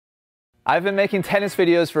I've been making tennis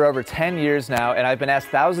videos for over 10 years now, and I've been asked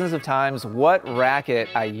thousands of times what racket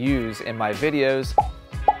I use in my videos.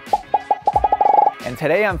 And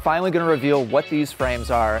today I'm finally going to reveal what these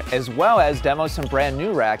frames are, as well as demo some brand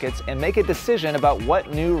new rackets and make a decision about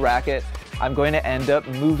what new racket I'm going to end up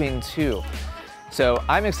moving to. So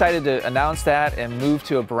I'm excited to announce that and move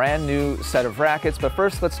to a brand new set of rackets, but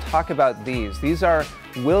first let's talk about these. These are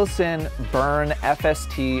Wilson Burn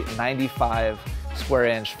FST 95 square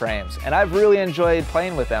inch frames, and I've really enjoyed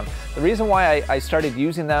playing with them. The reason why I started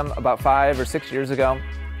using them about 5 or 6 years ago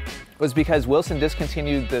was because Wilson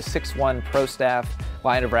discontinued the 6-1 Pro Staff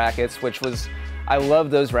line of rackets, which was, I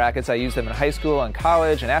love those rackets. I used them in high school and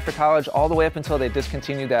college and after college, all the way up until they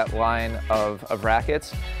discontinued that line of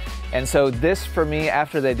rackets. And so this, for me,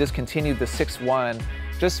 after they discontinued the 6-1,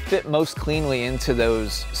 just fit most cleanly into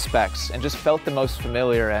those specs and just felt the most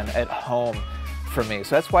familiar and at home for me.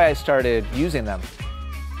 So that's why I started using them.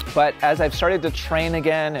 But as I've started to train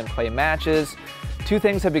again and play matches, two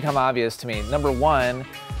things have become obvious to me. Number one,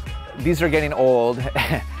 these are getting old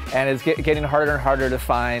and it's getting harder and harder to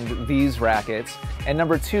find these rackets. And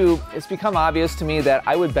number two, it's become obvious to me that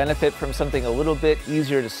I would benefit from something a little bit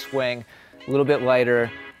easier to swing, a little bit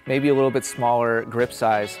lighter, maybe a little bit smaller grip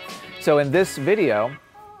size. So in this video,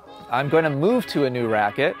 I'm going to move to a new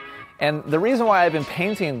racket. And the reason why I've been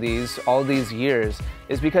painting these all these years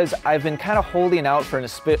is because I've been kind of holding out for an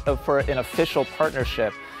official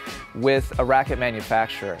partnership with a racket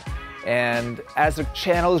manufacturer. And as the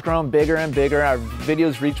channel has grown bigger and bigger, our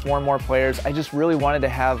videos reach more and more players, I just really wanted to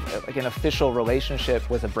have like an official relationship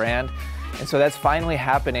with a brand. And so that's finally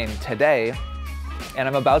happening today. And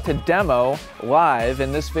I'm about to demo live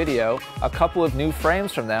in this video a couple of new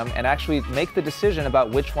frames from them and actually make the decision about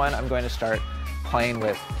which one I'm going to start playing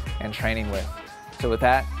with and training with. So with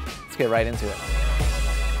that, let's get right into it.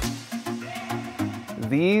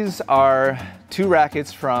 These are two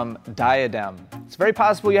rackets from Diadem. It's very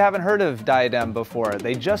possible you haven't heard of Diadem before.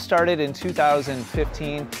 They just started in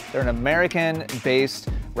 2015. They're an American-based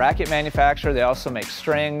racket manufacturer. They also make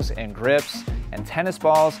strings and grips and tennis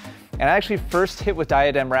balls. And I actually first hit with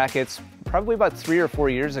Diadem rackets probably about 3 or 4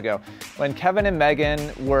 years ago. When Kevin and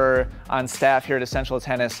Megan were on staff here at Essential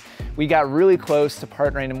Tennis, we got really close to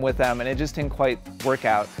partnering with them and it just didn't quite work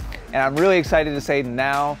out. And I'm really excited to say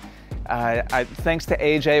now, thanks to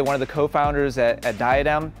AJ, one of the co-founders at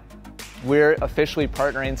Diadem, we're officially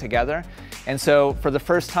partnering together. And so for the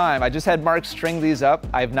first time, I just had Mark string these up.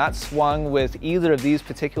 I've not swung with either of these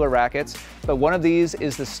particular rackets, but one of these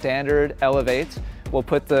is the standard Elevate. We'll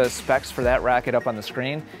put the specs for that racket up on the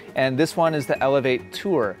screen. And this one is the Elevate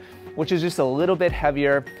Tour, which is just a little bit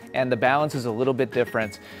heavier and the balance is a little bit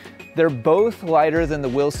different. They're both lighter than the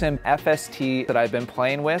Wilson FST that I've been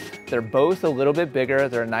playing with. They're both a little bit bigger.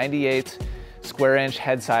 They're a 98 square inch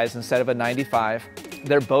head size instead of a 95.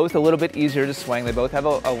 They're both a little bit easier to swing. They both have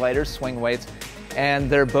a lighter swing weight. And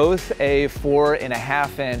they're both a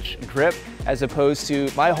 4.5 inch grip, as opposed to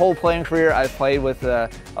my whole playing career, I've played with a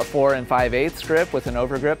 4 5/8 grip with an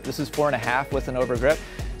overgrip. This is 4.5 with an overgrip.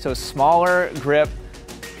 So smaller grip,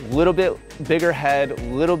 little bit bigger head,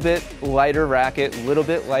 little bit lighter racket, little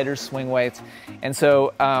bit lighter swing weight. And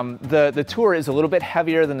so the Tour is a little bit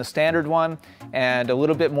heavier than the standard one and a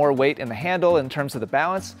little bit more weight in the handle in terms of the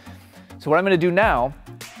balance. So what I'm going to do now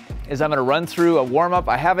is I'm going to run through a warm-up.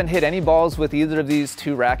 I haven't hit any balls with either of these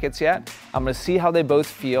two rackets yet. I'm going to see how they both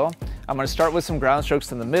feel. I'm going to start with some ground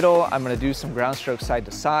strokes in the middle. I'm going to do some ground strokes side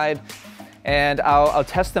to side. And I'll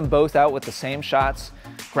test them both out with the same shots.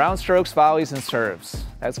 Ground strokes, volleys, and serves.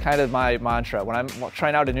 That's kind of my mantra. When I'm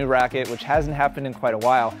trying out a new racket, which hasn't happened in quite a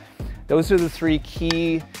while, those are the three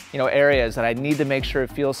key areas that I need to make sure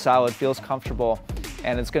it feels solid, feels comfortable,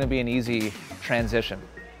 and it's going to be an easy transition.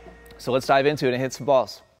 So let's dive into it and hit some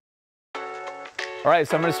balls. All right,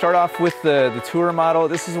 so I'm going to start off with the Tour model.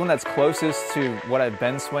 This is one that's closest to what I've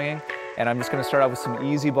been swinging, and I'm just going to start off with some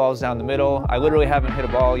easy balls down the middle. I literally haven't hit a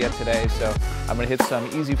ball yet today, so I'm going to hit some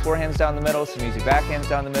easy forehands down the middle, some easy backhands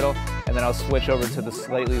down the middle, and then I'll switch over to the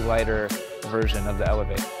slightly lighter version of the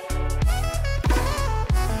Elevate.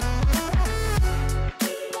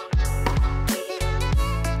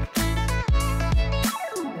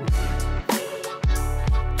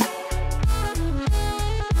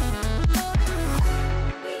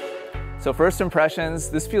 So first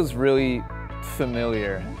impressions, this feels really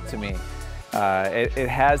familiar to me. It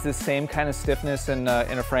has this same kind of stiffness in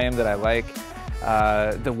a frame that I like.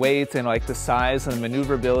 The weight and like the size and the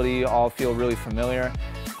maneuverability all feel really familiar.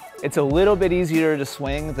 It's a little bit easier to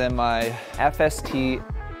swing than my FST,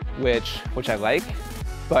 which I like.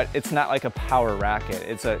 but it's not like a power racket.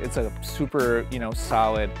 It's a super, you know,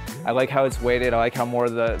 solid. I like how it's weighted. I like how more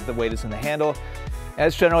of the weight is in the handle. And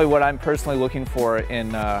that's generally what I'm personally looking for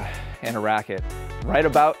in a racket. Right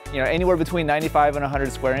about, you know, anywhere between 95 and 100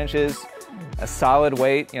 square inches. A solid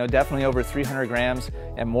weight, you know, definitely over 300 grams,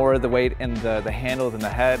 and more of the weight in the handle than the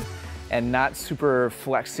head, and not super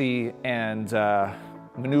flexy and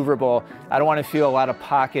maneuverable. I don't want to feel a lot of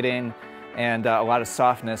pocketing and a lot of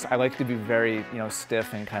softness. I like to be very, you know,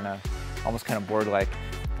 stiff and almost kind of board-like.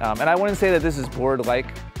 And I wouldn't say that this is board-like,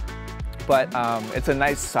 but it's a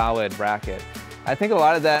nice solid racket. I think a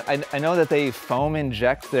lot of that, I know that they foam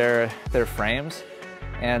inject their frames,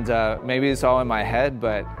 and maybe it's all in my head,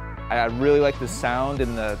 but I really like the sound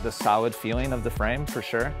and the solid feeling of the frame for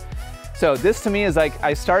sure. So this to me is like,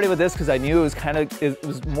 I started with this because I knew it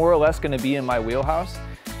was more or less going to be in my wheelhouse.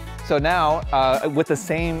 So now with the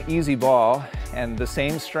same easy ball and the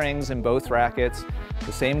same strings in both rackets,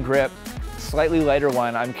 the same grip, slightly lighter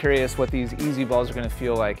one, I'm curious what these easy balls are going to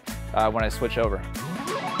feel like when I switch over.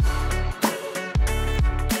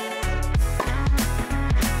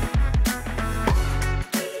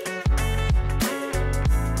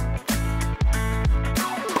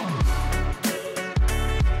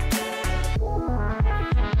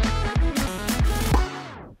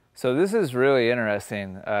 So this is really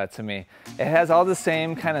interesting to me. It has all the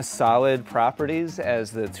same kind of solid properties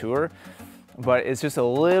as the Tour, but it's just a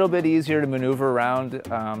little bit easier to maneuver around.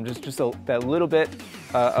 That little bit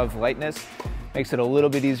of lightness makes it a little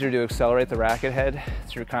bit easier to accelerate the racket head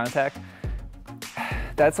through contact.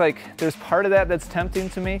 That's like, there's part of that that's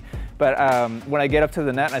tempting to me, but when I get up to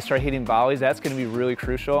the net and I start hitting volleys, that's gonna be really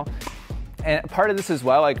crucial. And part of this as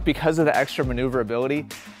well, like because of the extra maneuverability,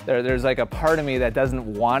 there's like a part of me that doesn't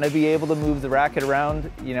want to be able to move the racket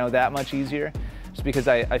around, you know, that much easier. Just because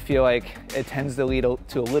I feel like it tends to lead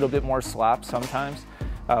to a little bit more slop sometimes,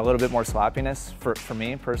 a little bit more sloppiness for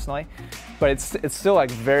me personally. But it's still like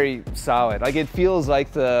very solid. Like it feels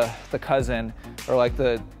like the cousin or like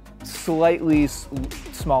the slightly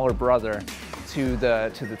smaller brother to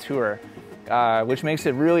the Tour, which makes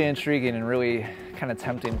it really intriguing and really kind of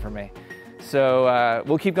tempting for me. So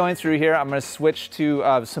we'll keep going through here. I'm going to switch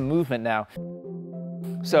to some movement now.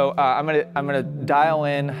 So I'm gonna dial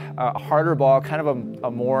in a harder ball, kind of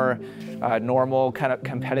a more normal, kind of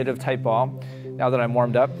competitive type ball. Now that I'm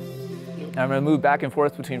warmed up, and I'm going to move back and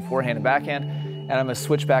forth between forehand and backhand, and I'm going to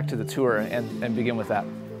switch back to the Tour and begin with that.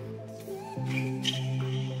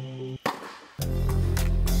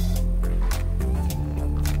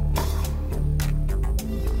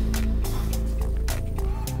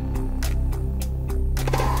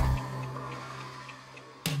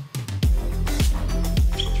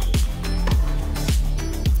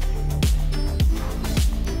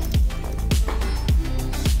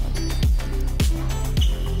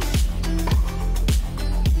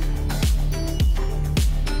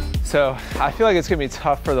 So I feel like it's gonna be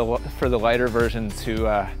tough for the lighter version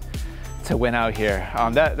to win out here.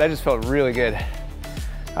 That just felt really good.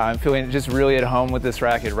 I'm feeling just really at home with this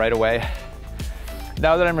racket right away.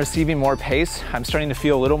 Now that I'm receiving more pace, I'm starting to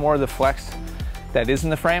feel a little more of the flex that is in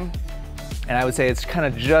the frame. And I would say it's kind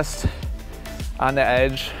of just on the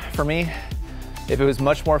edge for me. If it was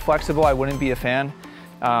much more flexible, I wouldn't be a fan.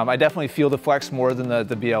 I definitely feel the flex more than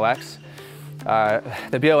the BLX.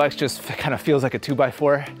 The BLX just kind of feels like a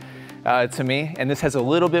 2x4 to me, and this has a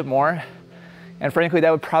little bit more. And frankly, that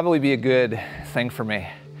would probably be a good thing for me.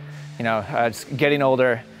 You know, just getting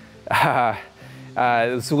older,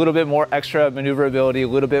 it's a little bit more extra maneuverability, a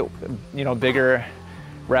little bit, you know, bigger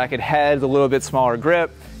racket head, a little bit smaller grip,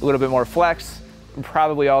 a little bit more flex, would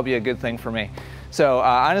probably all be a good thing for me. So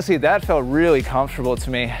honestly, that felt really comfortable to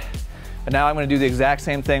me. But now I'm going to do the exact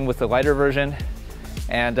same thing with the lighter version,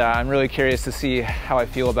 and I'm really curious to see how I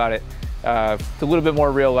feel about it. It's a little bit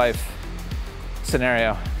more real life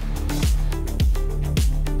scenario.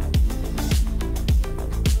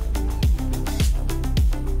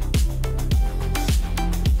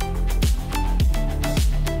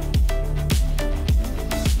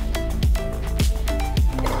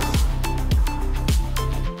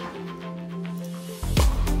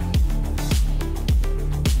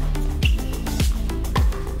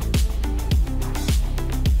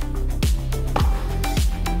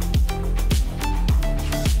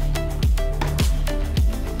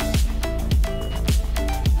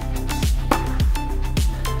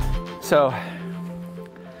 So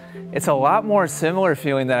it's a lot more similar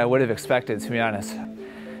feeling than I would have expected, to be honest.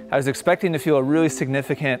 I was expecting to feel a really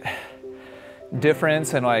significant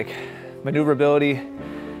difference in like maneuverability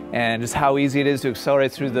and just how easy it is to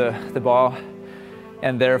accelerate through the ball.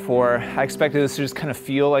 And therefore, I expected this to just kind of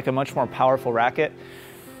feel like a much more powerful racket.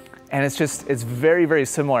 And it's very, very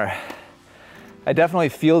similar. I definitely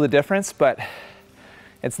feel the difference, but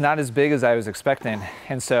it's not as big as I was expecting.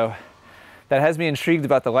 And so that has me intrigued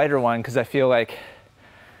about the lighter one, because I feel like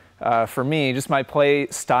for me, just my play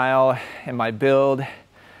style and my build,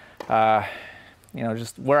 you know,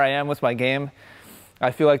 just where I am with my game,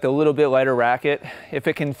 I feel like the little bit lighter racket, if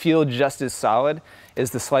it can feel just as solid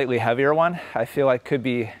as the slightly heavier one, I feel like could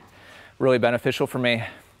be really beneficial for me.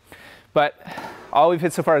 But all we've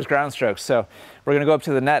hit so far is ground strokes. So we're gonna go up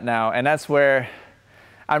to the net now, and that's where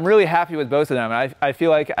I'm really happy with both of them. I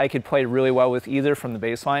feel like I could play really well with either from the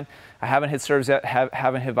baseline. I haven't hit serves yet,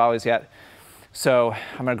 haven't hit volleys yet. So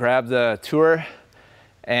I'm gonna grab the tour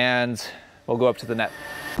and we'll go up to the net.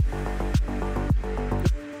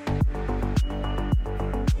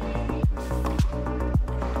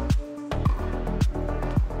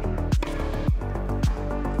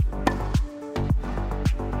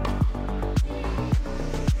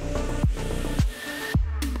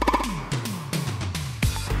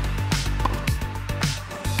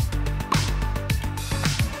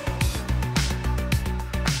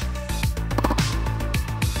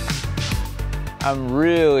 I'm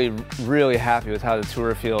really, really happy with how the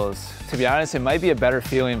tour feels. To be honest, it might be a better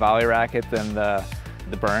feeling volley racket than the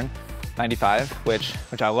Burn 95, which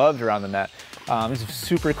I loved around the net. It's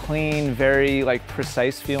super clean, very like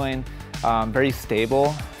precise feeling, very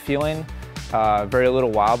stable feeling, very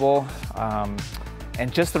little wobble,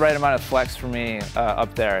 and just the right amount of flex for me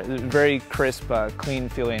up there. Very crisp, clean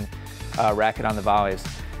feeling racket on the volleys.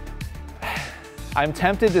 I'm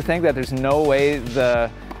tempted to think that there's no way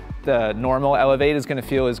the normal Elevate is going to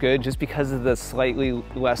feel as good just because of the slightly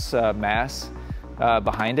less mass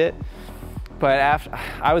behind it. But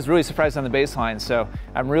I was really surprised on the baseline, so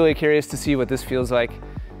I'm really curious to see what this feels like,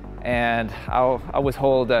 and I'll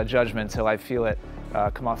withhold judgment till I feel it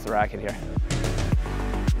come off the racket here.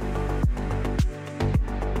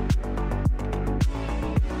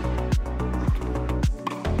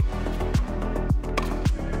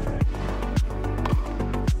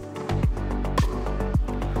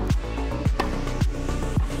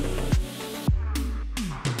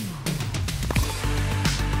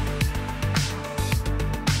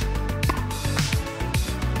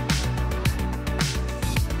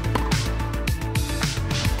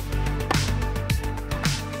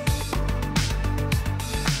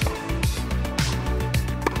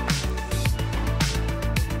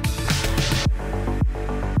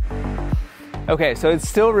 Okay, so it's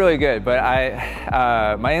still really good, but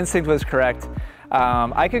my instinct was correct.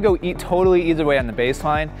 I could go totally either way on the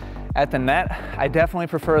baseline. At the net, I definitely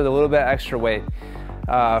prefer the little bit extra weight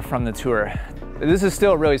from the tour. This is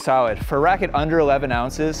still really solid. For a racket under 11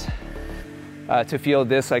 ounces, to feel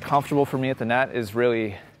this like comfortable for me at the net is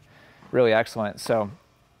really, really excellent. So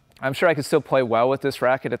I'm sure I could still play well with this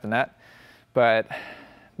racket at the net, but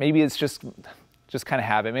maybe it's just kind of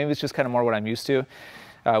habit. Maybe it's just kind of more what I'm used to.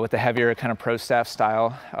 With the heavier kind of pro staff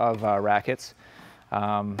style of rackets.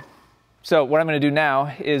 So what I'm going to do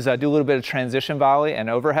now is do a little bit of transition volley and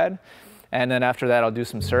overhead, and then after that I'll do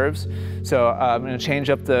some serves. So I'm going to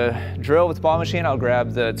change up the drill with the ball machine. I'll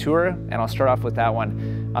grab the tour and I'll start off with that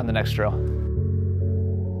one on the next drill.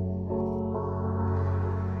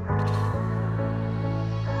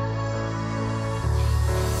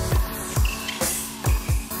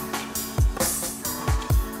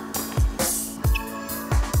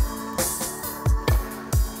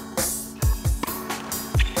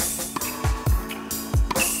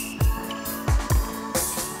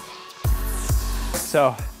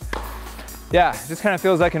 So yeah, it just kind of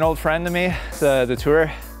feels like an old friend to me, the tour.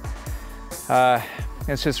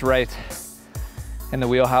 It's just right in the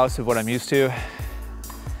wheelhouse of what I'm used to.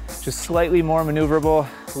 Just slightly more maneuverable,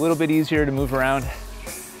 a little bit easier to move around,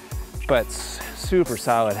 but super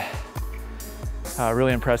solid.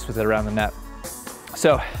 Really impressed with it around the net.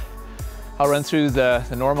 So I'll run through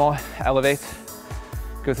the normal Elevate,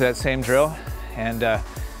 go through that same drill, and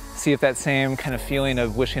see if that same kind of feeling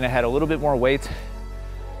of wishing I had a little bit more weight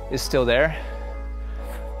is still there.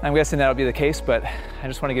 I'm guessing that'll be the case, but I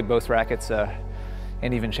just want to give both rackets an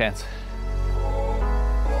even chance.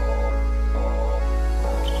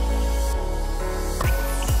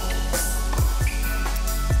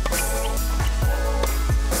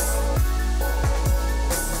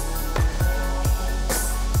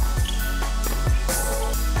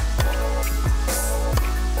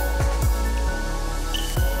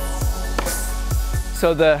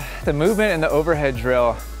 So the movement and the overhead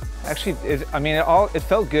drill, actually, it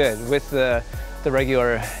felt good with the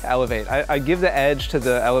regular Elevate. I give the edge to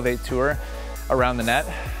the Elevate tour around the net,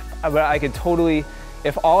 but I could totally,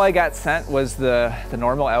 if all I got sent was the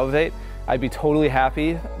normal Elevate, I'd be totally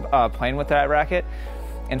happy playing with that racket.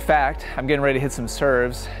 In fact, I'm getting ready to hit some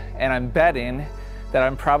serves, and I'm betting that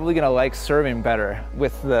I'm probably gonna like serving better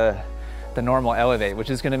with the normal elevate, which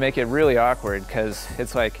is gonna make it really awkward because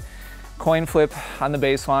it's like coin flip on the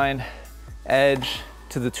baseline, edge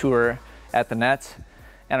to the tour at the net.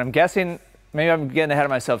 And I'm guessing, maybe I'm getting ahead of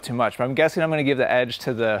myself too much, but I'm guessing I'm gonna give the edge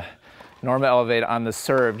to the normal elevate on the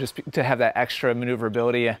serve just to have that extra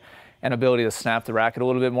maneuverability and ability to snap the racket a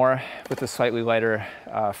little bit more with a slightly lighter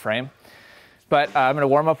frame. But I'm gonna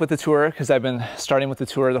warm up with the tour because I've been starting with the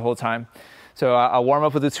tour the whole time. So I'll warm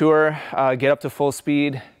up with the tour, get up to full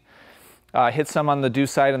speed, hit some on the do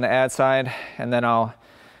side and the add side, and then I'll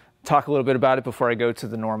talk a little bit about it before I go to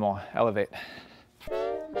the normal elevate.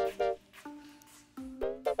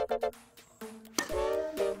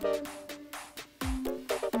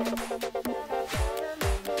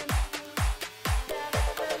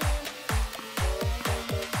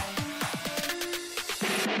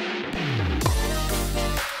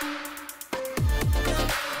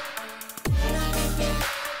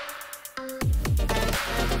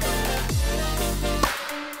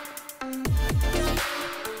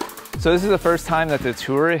 So this is the first time that the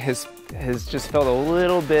tour has just felt a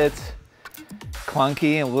little bit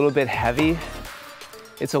clunky, a little bit heavy.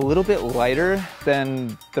 It's a little bit lighter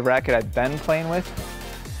than the racket I've been playing with,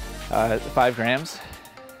 5 grams.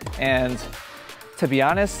 And to be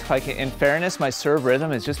honest, like in fairness, my serve rhythm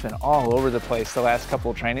has just been all over the place the last couple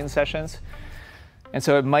of training sessions. And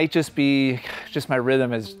so it might just be, my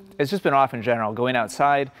rhythm it's just been off in general, going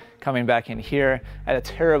outside, coming back in here. I had a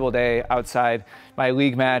terrible day outside, my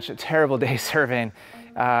league match, a terrible day serving.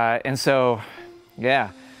 And so,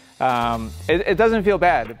 yeah, it doesn't feel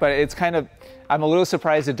bad, but it's kind of, I'm a little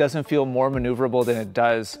surprised it doesn't feel more maneuverable than it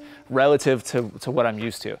does relative to what I'm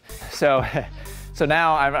used to. So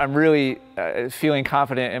now I'm really feeling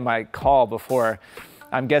confident in my call before.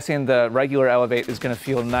 I'm guessing the regular elevate is gonna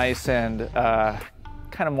feel nice and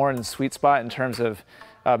kind of more in the sweet spot in terms of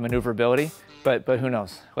maneuverability, but who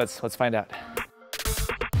knows? Let's find out.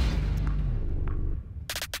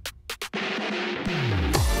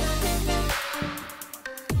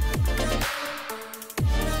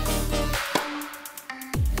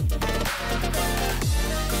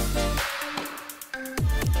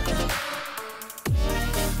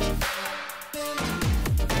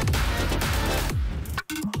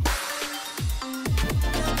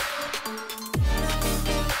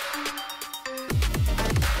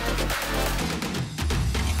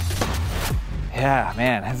 Yeah,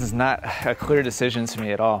 man, this is not a clear decision to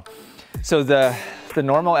me at all. So the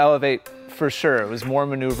normal elevate, for sure, it was more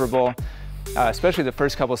maneuverable, especially the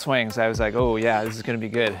first couple swings. I was like, oh yeah, this is gonna be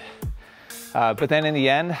good. But then in the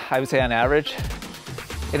end, I would say on average,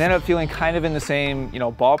 it ended up feeling kind of in the same,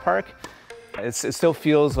 ballpark. It still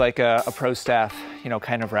feels like a pro staff,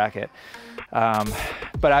 kind of racket.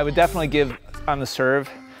 But I would definitely give, on the serve,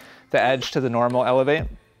 the edge to the normal elevate.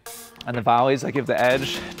 On the volleys, I give the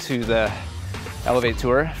edge to the elevate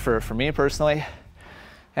tour for me personally.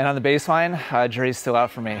 And on the baseline, jury's still out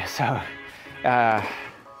for me. So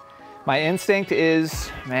my instinct is,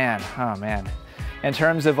 in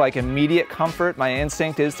terms of like immediate comfort, my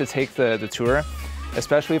instinct is to take the tour,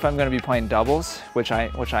 especially if I'm gonna be playing doubles, which I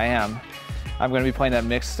am. I'm gonna be playing that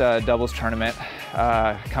mixed doubles tournament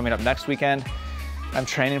coming up next weekend. I'm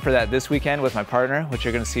training for that this weekend with my partner, which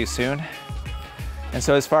you're gonna see soon. And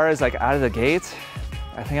so as far as like out of the gate,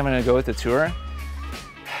 I think I'm gonna go with the tour.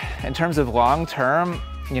 In terms of long-term,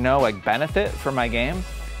 like benefit for my game,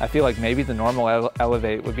 I feel like maybe the normal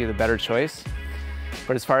elevate would be the better choice.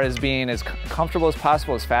 But as far as being as comfortable as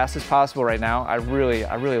possible, as fast as possible right now, I really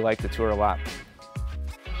like the tour a lot.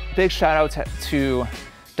 Big shout out to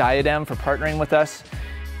Diadem for partnering with us.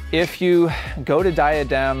 If you go to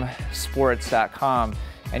diademsports.com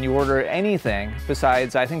and you order anything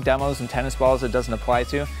besides, I think, demos and tennis balls it doesn't apply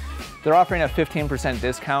to, they're offering a 15%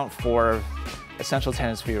 discount for Essential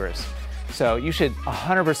Tennis viewers. So you should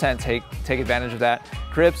 100% take advantage of that.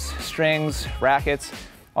 Grips, strings, rackets,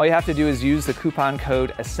 all you have to do is use the coupon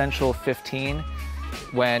code ESSENTIAL15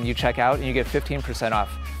 when you check out and you get 15% off.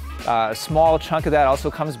 A small chunk of that also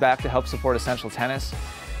comes back to help support Essential Tennis.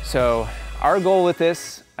 So our goal with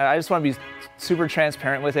this, I just want to be super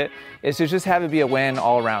transparent with it, is to just have it be a win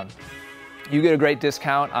all around. You get a great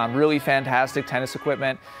discount on really fantastic tennis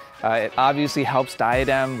equipment. It obviously helps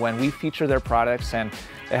Diadem when we feature their products, and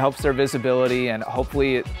it helps their visibility, and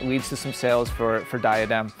hopefully it leads to some sales for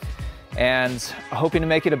Diadem. And hoping to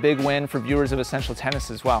make it a big win for viewers of Essential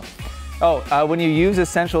Tennis as well. Oh, when you use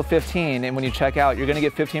Essential 15 and when you check out, you're gonna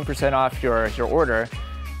get 15% off your order.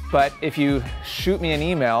 But if you shoot me an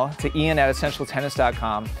email to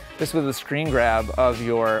ian@essentialtennis.com, just with a screen grab of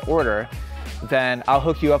your order, then I'll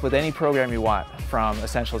hook you up with any program you want from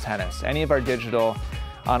Essential Tennis, any of our digital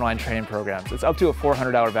online training programs. It's up to a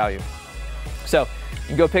 $400 value. So you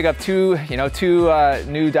can go pick up two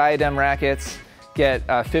new Diadem rackets, get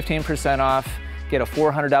 15% off, get a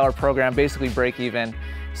 $400 program, basically break even.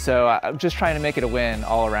 So I'm just trying to make it a win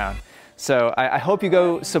all around. So I hope you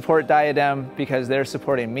go support Diadem because they're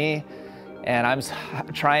supporting me, and I'm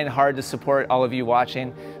trying hard to support all of you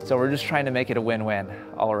watching. So we're just trying to make it a win-win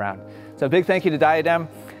all around. So a big thank you to Diadem.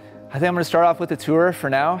 I think I'm gonna start off with the tour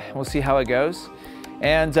for now. We'll see how it goes.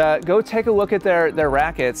 And go take a look at their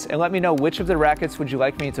rackets and let me know which of the rackets would you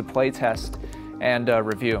like me to play test and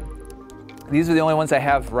review. These are the only ones I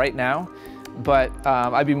have right now, but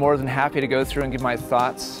I'd be more than happy to go through and give my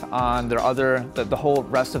thoughts on the whole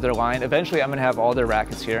rest of their line. Eventually I'm gonna have all their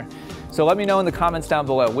rackets here. So let me know in the comments down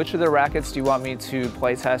below, which of their rackets do you want me to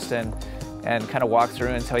play test and kind of walk through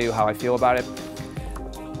and tell you how I feel about it.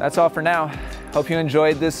 That's all for now. Hope you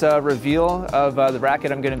enjoyed this reveal of the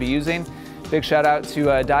racket I'm gonna be using. Big shout out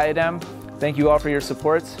to Diadem. Thank you all for your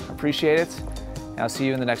support, appreciate it. And I'll see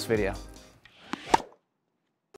you in the next video.